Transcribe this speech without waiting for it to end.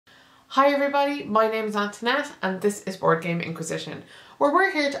Hi everybody, my name is Antoinette and this is Board Game Inquisition, where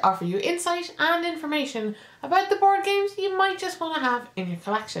we're here to offer you insight and information about the board games you might just want to have in your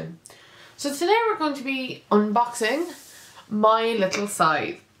collection. So today we're going to be unboxing My Little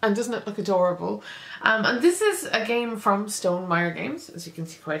Scythe, and doesn't it look adorable? And this is a game from Stonemaier Games, as you can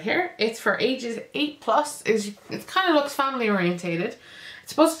see right here. It's for ages 8+, it kind of looks family orientated.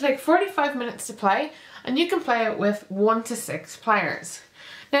 It's supposed to take 45 minutes to play, and you can play it with 1 to 6 players.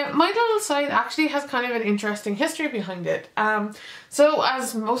 Now, My Little Scythe actually has kind of an interesting history behind it. So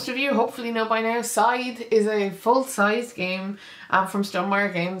as most of you hopefully know by now, Scythe is a full-sized game from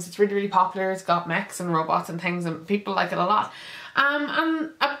Stonemaier Games. It's really, really popular. It's got mechs and robots and things, and people like it a lot. And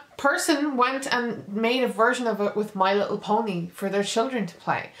a person went and made a version of it with My Little Pony for their children to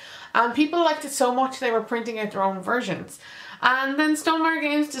play. And people liked it so much they were printing out their own versions. And then Stonemaier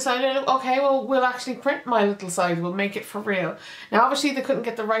Games decided, okay, well, we'll actually print My Little Scythe, we'll make it for real. Now obviously they couldn't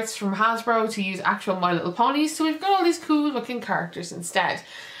get the rights from Hasbro to use actual My Little Ponies, so we've got all these cool looking characters instead.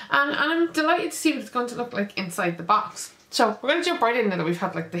 And I'm delighted to see what it's going to look like inside the box. So we're going to jump right in now that we've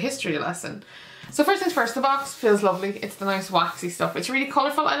had like the history lesson. So first things first, the box feels lovely. It's the nice waxy stuff. It's really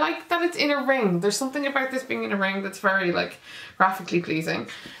colourful. I like that it's in a ring. There's something about this being in a ring that's very like graphically pleasing.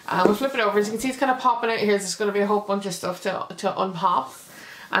 We'll flip it over. As you can see, it's kind of popping out here. There's going to be a whole bunch of stuff to unpop.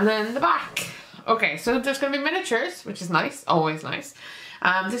 And then the back. Okay, so there's going to be miniatures, which is nice. Always nice.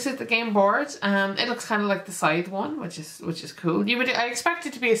 This is the game board. It looks kind of like the Scythe one, which is cool. I expect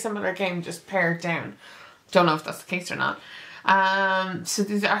it to be a similar game, just pared down. Don't know if that's the case or not. So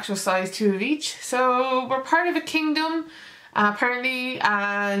these are actual size 2 of each. So we're part of a kingdom apparently,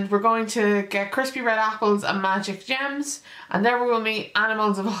 and we're going to get crispy red apples and magic gems, and there we will meet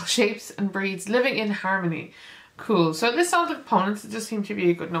animals of all shapes and breeds living in harmony. Cool. So this all the components, it does seem to be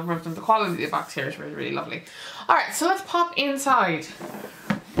a good number of them. The quality of the box here is really, really lovely. Alright, so let's pop inside.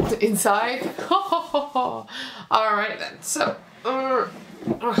 Alright then, so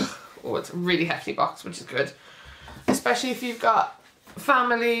oh, it's a really hefty box, which is good. Especially if you've got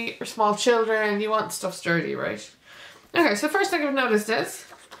family or small children, you want stuff sturdy, right? Okay, so the first thing I've noticed is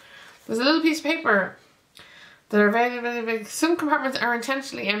there's a little piece of paper that are available. Some compartments are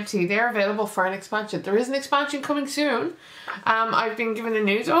intentionally empty. They are available for an expansion. There is an expansion coming soon. I've been given the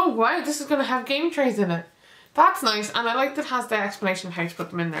news. Oh wow, this is going to have game trays in it. That's nice, and I like that it has the explanation of how to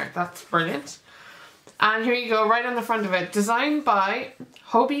put them in there. That's brilliant. And here you go, right on the front of it. Designed by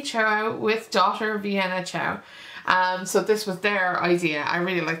Hoby Chou with daughter Vienna Chou. So this was their idea. I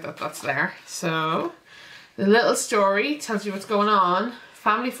really like that that's there. So the little story tells you what's going on.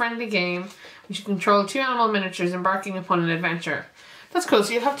 Family friendly game which you control 2 animal miniatures embarking upon an adventure. That's cool.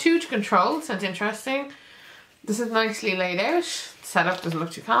 So you'll have 2 to control. Sounds interesting. This is nicely laid out. The setup doesn't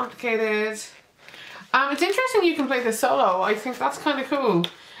look too complicated. It's interesting you can play this solo. I think that's kind of cool.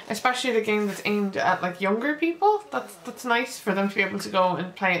 Especially the game that's aimed at like younger people. That's nice for them to be able to go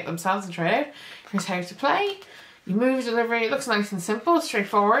and play it themselves and try it out. Here's how to play. You move, delivery. It looks nice and simple,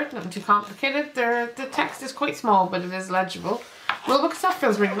 straightforward, nothing too complicated. The text is quite small, but it is legible. Rulebook stuff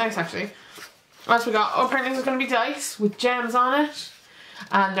feels really nice actually. What else we got? Oh, apparently there's going to be dice with gems on it.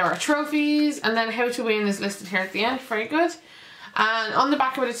 And there are trophies, and then how to win is listed here at the end. Very good. And on the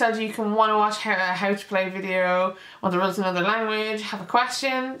back of it, it tells you can want to watch how to play video, want the rules in another language, have a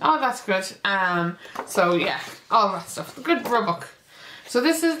question. Oh, that's good. So yeah, all that stuff. The good rulebook. So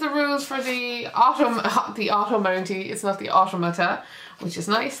this is the rules for the automounty. It's not the automata, which is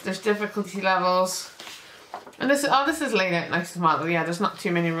nice. There's difficulty levels, and this is laid out nice as well. Yeah, there's not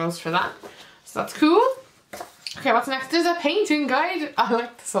too many rules for that, so that's cool. Okay, what's next? There's a painting guide. I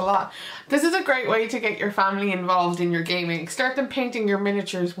like this a lot. This is a great way to get your family involved in your gaming. Start them painting your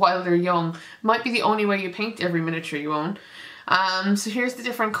miniatures while they're young. Might be the only way you paint every miniature you own. So here's the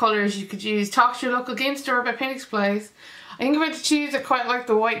different colours you could use. Talk to your local game store about painting supplies. I think if I had to choose, I quite like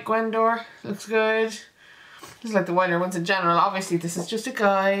the white Gwendor. Looks good. Just like the whiter ones in general. Obviously this is just a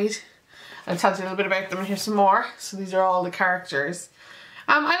guide. I'll tell you a little bit about them, and here's some more. So these are all the characters.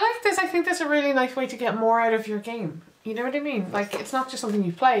 I like this. I think this is a really nice way to get more out of your game. You know what I mean? Like, it's not just something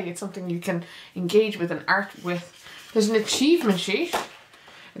you play, it's something you can engage with and art with. There's an achievement sheet.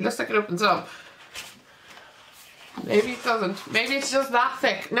 It looks like it opens up. Maybe it doesn't. Maybe it's just that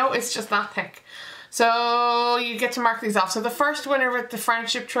thick. No, it's just that thick. So you get to mark these off. So the first winner with the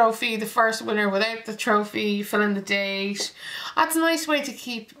friendship trophy, the first winner without the trophy, you fill in the date. That's a nice way to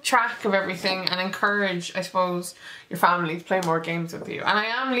keep track of everything and encourage, I suppose, your family to play more games with you. And I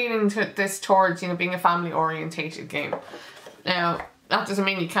am leaning this towards, you know, being a family orientated game. Now, that doesn't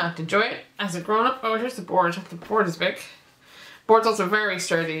mean you can't enjoy it as a grown up. Oh, here's the board. The board is big. Board's also very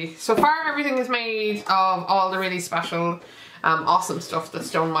sturdy. So far everything is made of all the really special awesome stuff that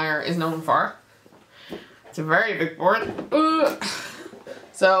Stonemaier is known for. It's a very big board.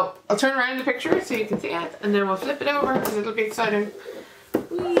 So I'll turn around the picture so you can see it, and then we'll flip it over because it'll be exciting.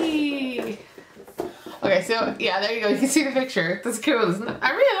 Whee! Okay, so yeah, there you go. You can see the picture. That's cool, isn't it?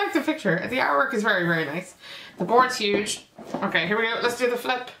 I really like the picture. The artwork is very, very nice. The board's huge. Okay, here we go. Let's do the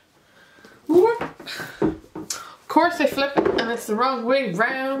flip. Whoop. Of course I flip it, and it's the wrong way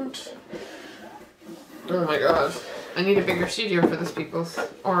round. Oh my god. I need a bigger studio for this, people.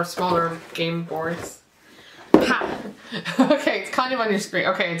 Or smaller game boards. Ha! Okay, it's kind of on your screen.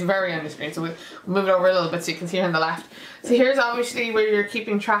 Okay, it's very on your screen, so we'll move it over a little bit so you can see it on the left. So here's obviously where you're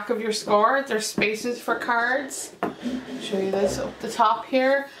keeping track of your score. There's spaces for cards. I'll show you this up the top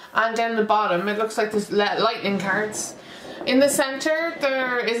here. And down the bottom, it looks like there's lightning cards. In the center,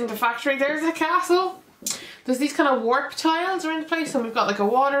 there isn't a factory, there's a castle. There's these kind of warp tiles around the place, and we've got like a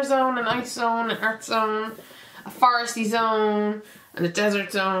water zone, an ice zone, an earth zone, a foresty zone, and a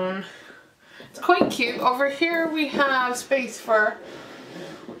desert zone. It's quite cute. Over here we have space for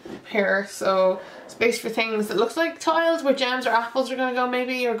here, so space for things that looks like tiles where gems or apples are going to go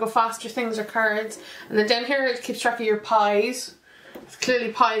maybe, or go faster things or cards. And then down here it keeps track of your pies.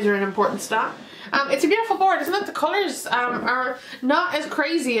 Clearly pies are an important stat. It's a beautiful board, isn't it? The colours are not as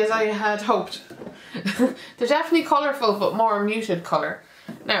crazy as I had hoped. They're definitely colourful, but more muted colour.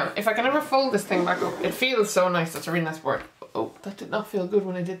 Now, if I can ever fold this thing back up, it feels so nice. That's a really nice board. Oh, that did not feel good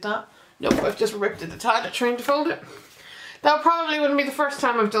when I did that. Nope, I've just ripped it a tad trying to fold it. That probably wouldn't be the first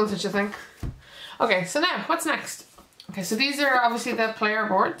time I've done such a thing. Okay, so now, what's next? Okay, so these are obviously the player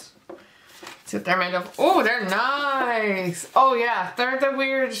boards. That's what they're made of. Oh, they're nice. Oh yeah, they're the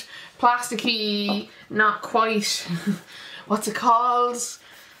weird plasticky, not quite, what's it called?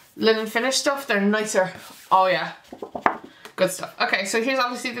 Linen finish stuff. They're nicer. Oh yeah. Good stuff. Okay, so here's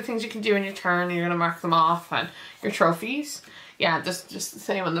obviously the things you can do in your turn. You're going to mark them off, and your trophies. Yeah, just the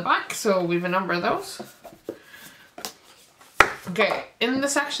same on the back, so we have a number of those. Okay, in the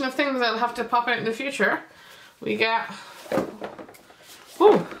section of things that'll have to pop out in the future, we get...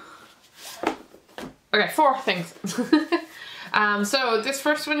 Ooh! Okay, 4 things. So this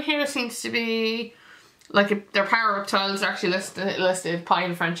first one here seems to be... like their power-up tiles are actually listed pie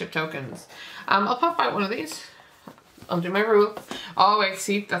and friendship tokens. I'll pop out one of these. I'll do my rule. Oh wait,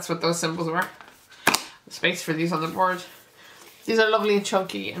 see, that's what those symbols were. Space for these on the board. These are lovely and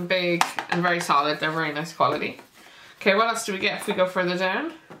chunky and big and very solid. They're very nice quality. Okay, what else do we get if we go further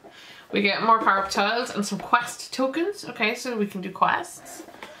down? We get more power-up tiles and some quest tokens. Okay, so we can do quests.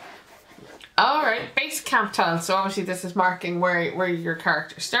 Alright, base camp tiles. So obviously this is marking where your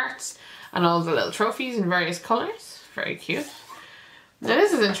character starts. And all the little trophies in various colours. Very cute. Now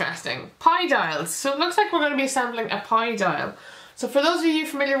this is interesting. Pie dials. So it looks like we're going to be assembling a pie dial. So for those of you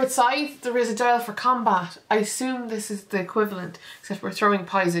familiar with Scythe, there is a dial for combat. I assume this is the equivalent, except we're throwing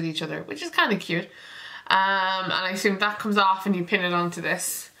pies at each other, which is kind of cute. And I assume that comes off and you pin it onto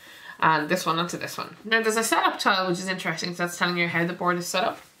this, and this one onto this one. Now there's a setup tile, which is interesting, so that's telling you how the board is set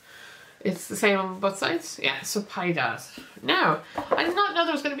up. It's the same on both sides. Yeah, so pie dials. Now, I did not know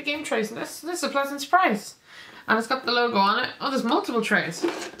there was going to be game trays in this. This is a pleasant surprise. And it's got the logo on it. Oh, there's multiple trays.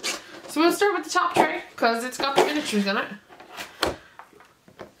 So we'll start with the top tray, because it's got the miniatures in it.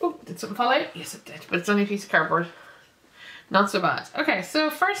 Oh, did something fall out? Yes, it did, but it's only a piece of cardboard. Not so bad. Okay,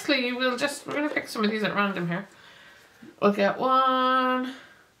 so firstly, we're going to pick some of these at random here. We'll get one.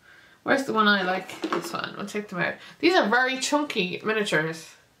 Where's the one I like? This one. We'll take them out. These are very chunky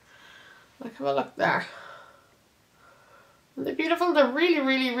miniatures. Like, have a look there. Aren't they beautiful? They're really,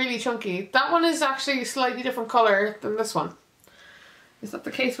 really, really chunky. That one is actually a slightly different colour than this one. Is that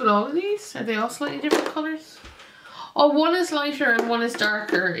the case with all of these? Are they all slightly different colours? Oh, one is lighter and one is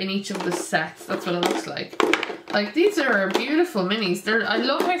darker in each of the sets. That's what it looks like. Like, these are beautiful minis. I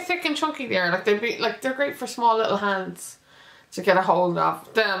love how thick and chunky they are. Like, they're great for small little hands to get a hold of.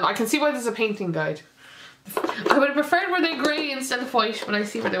 I can see why there's a painting guide. I would have preferred were they grey instead of white, but I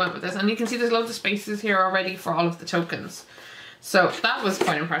see where they went with this. And you can see there's loads of spaces here already for all of the tokens. So that was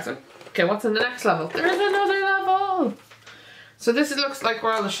quite impressive. Okay, what's in the next level? There's another level! So this looks like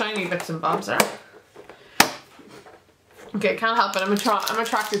where all the shiny bits and bobs are. Okay, can't help it. I'm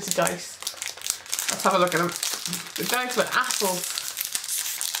attracted to dice. Let's have a look at them. The dice with apples.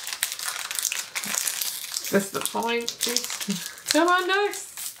 Is this the point, please? Come on, dice!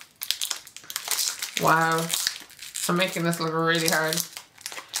 Wow. I'm making this look really hard.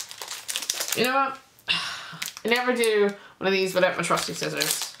 You know what? I never do one of these without my trusty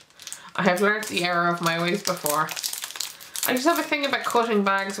scissors. I have learnt the error of my ways before. I just have a thing about cutting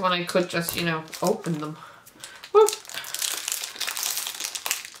bags when I could just, you know, open them. Whoop.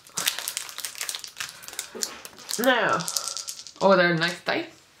 Now, Oh, they're nice dice.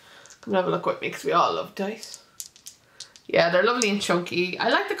 Come have a look with me because we all love dice. Yeah, they're lovely and chunky. I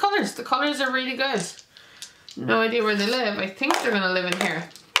like the colours. The colours are really good. No idea where they live. I think they're going to live in here.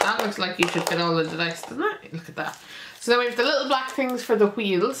 That looks like you should fit all of the dice, doesn't it? Look at that. So then we have the little black things for the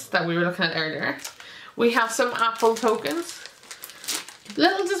wheels that we were looking at earlier. We have some apple tokens.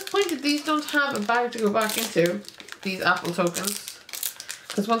 Little disappointed these don't have a bag to go back into, these apple tokens.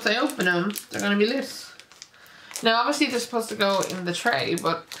 Because once I open them, they're going to be loose. Now obviously they're supposed to go in the tray,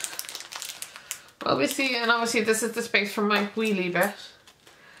 but... well, we see, and obviously this is the space for my wheelie bit.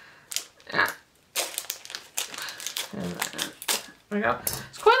 Yeah. There we go.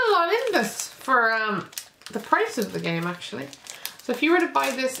 There's quite a lot in this for the price of the game, actually. So if you were to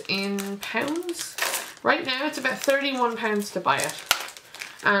buy this in pounds, right now it's about £31 to buy it.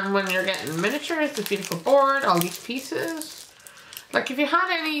 And when you're getting miniatures, the beautiful board, all these pieces. Like if you had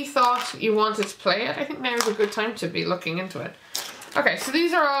any thought you wanted to play it, I think now is a good time to be looking into it. Okay, so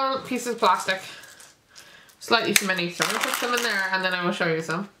these are all pieces of plastic. Slightly too many, so I'm going to put them in there and then I will show you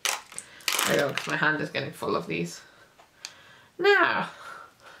some. There you go, because my hand is getting full of these. Now,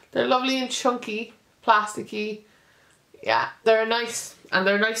 they're lovely and chunky, plasticky. Yeah, they're nice, and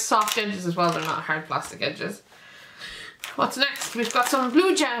they're nice soft edges as well. They're not hard plastic edges. What's next? We've got some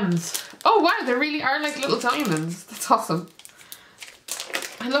blue gems. Oh wow, they really are like little diamonds. That's awesome.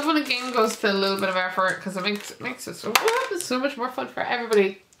 I love when a game goes to a little bit of effort because it makes it so much more fun for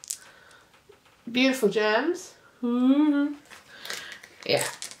everybody. Beautiful gems. Yeah.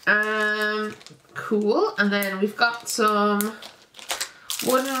 Cool. And then we've got some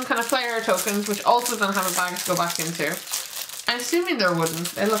wooden kind of player tokens, which also don't have a bag to go back into. I'm assuming they're wooden.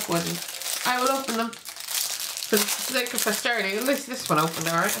 They look wooden. I will open them for the sake of posterity. At least this one opened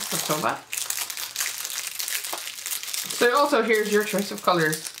alright. That's not so bad. So also here's your choice of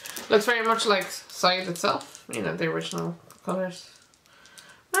colours. Looks very much like Scythe itself. You know, the original colours.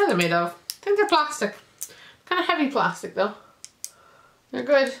 What are they made of? I think they're plastic. Kind of heavy plastic though. They're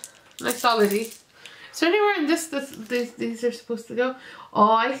good. Nice solidy. So anywhere in this these are supposed to go?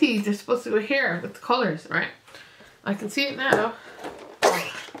 Oh, I see. They're supposed to go here with the colours, right? I can see it now.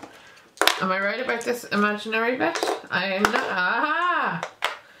 Am I right about this imaginary bit? I am not. Aha!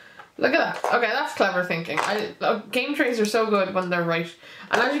 Look at that. Okay, that's clever thinking. Game trays are so good when they're right.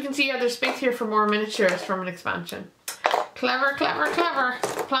 And as you can see, yeah, there's space here for more miniatures from an expansion. Clever, clever, clever.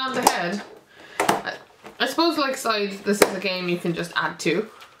 Planned ahead. I suppose like Scythe, this is a game you can just add to.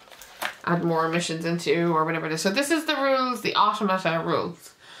 Add more missions into or whatever it is. So this is the rules, the automata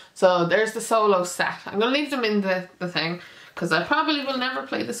rules. So there's the solo set. I'm going to leave them in the thing because I probably will never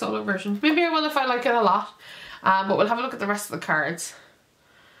play the solo version. Maybe I will if I like it a lot. But we'll have a look at the rest of the cards.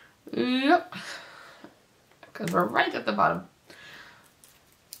 Yep. Because we're right at the bottom.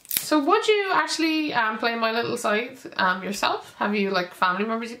 So would you actually play My Little Scythe yourself? Have you like family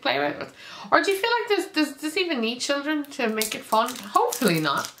members you play with? Or do you feel like does this even need children to make it fun? Hopefully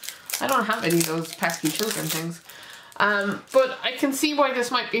not. I don't have any of those pesky children things. But I can see why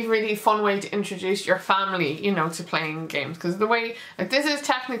this might be a really fun way to introduce your family, you know, to playing games. Because the way, like this is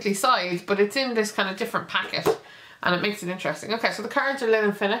technically Scythe, but it's in this kind of different packet. And it makes it interesting. Okay, so the cards are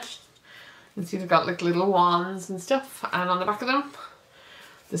linen finished. You can see they've got like little wands and stuff. And on the back of them,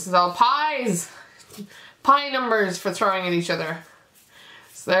 this is all pies. Pie numbers for throwing at each other.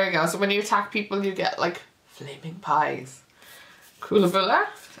 So there you go. So when you attack people, you get like flaming pies. Coolaboola.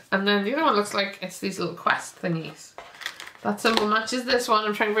 And then the other one looks like it's these little quest thingies. That symbol matches this one.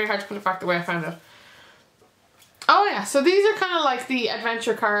 I'm trying very hard to put it back the way I found it. Oh yeah, so these are kind of like the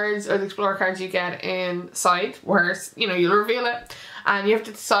adventure cards or the explorer cards you get in Scythe, where, you know, you'll reveal it and you have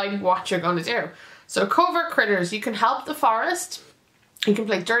to decide what you're going to do. So covert critters, you can help the forest, you can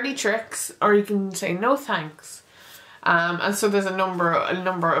play dirty tricks, or you can say no thanks. And so there's a number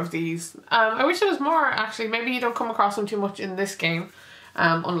of these. I wish there was more actually. Maybe you don't come across them too much in this game,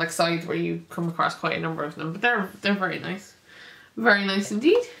 unlike Scythe where you come across quite a number of them. But they're very nice, very nice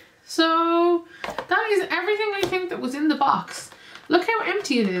indeed. So that is everything I think that was in the box. Look how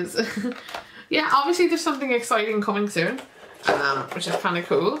empty it is. Yeah, obviously there's something exciting coming soon, which is kind of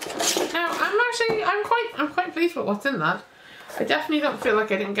cool. Now I'm quite pleased with what's in that. I definitely don't feel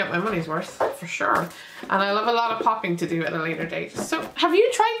like I didn't get my money's worth, for sure. And I'll have a lot of popping to do at a later date. So, have you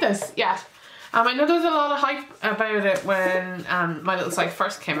tried this yet? I know there was a lot of hype about it when My Little Scythe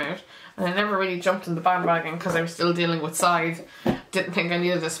first came out. And I never really jumped in the bandwagon because I was still dealing with Scythe. Didn't think I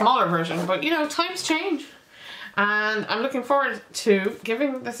needed a smaller version. But, you know, times change. And I'm looking forward to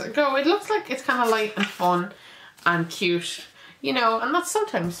giving this a go. It looks like it's kind of light and fun and cute. You know, and that's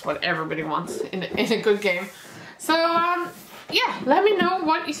sometimes what everybody wants in a good game. So, yeah, let me know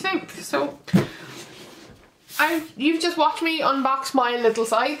what you think. So, You've just watched me unbox My Little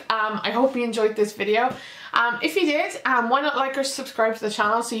Scythe. I hope you enjoyed this video. If you did, why not like or subscribe to the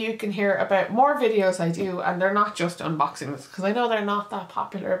channel so you can hear about more videos I do, and they're not just unboxings, because I know they're not that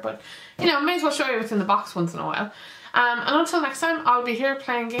popular, but you know, may as well show you what's in the box once in a while. And until next time, I'll be here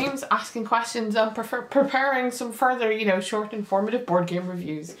playing games, asking questions, and preparing some further, you know, short informative board game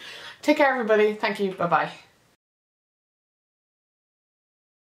reviews. Take care everybody, thank you, bye bye.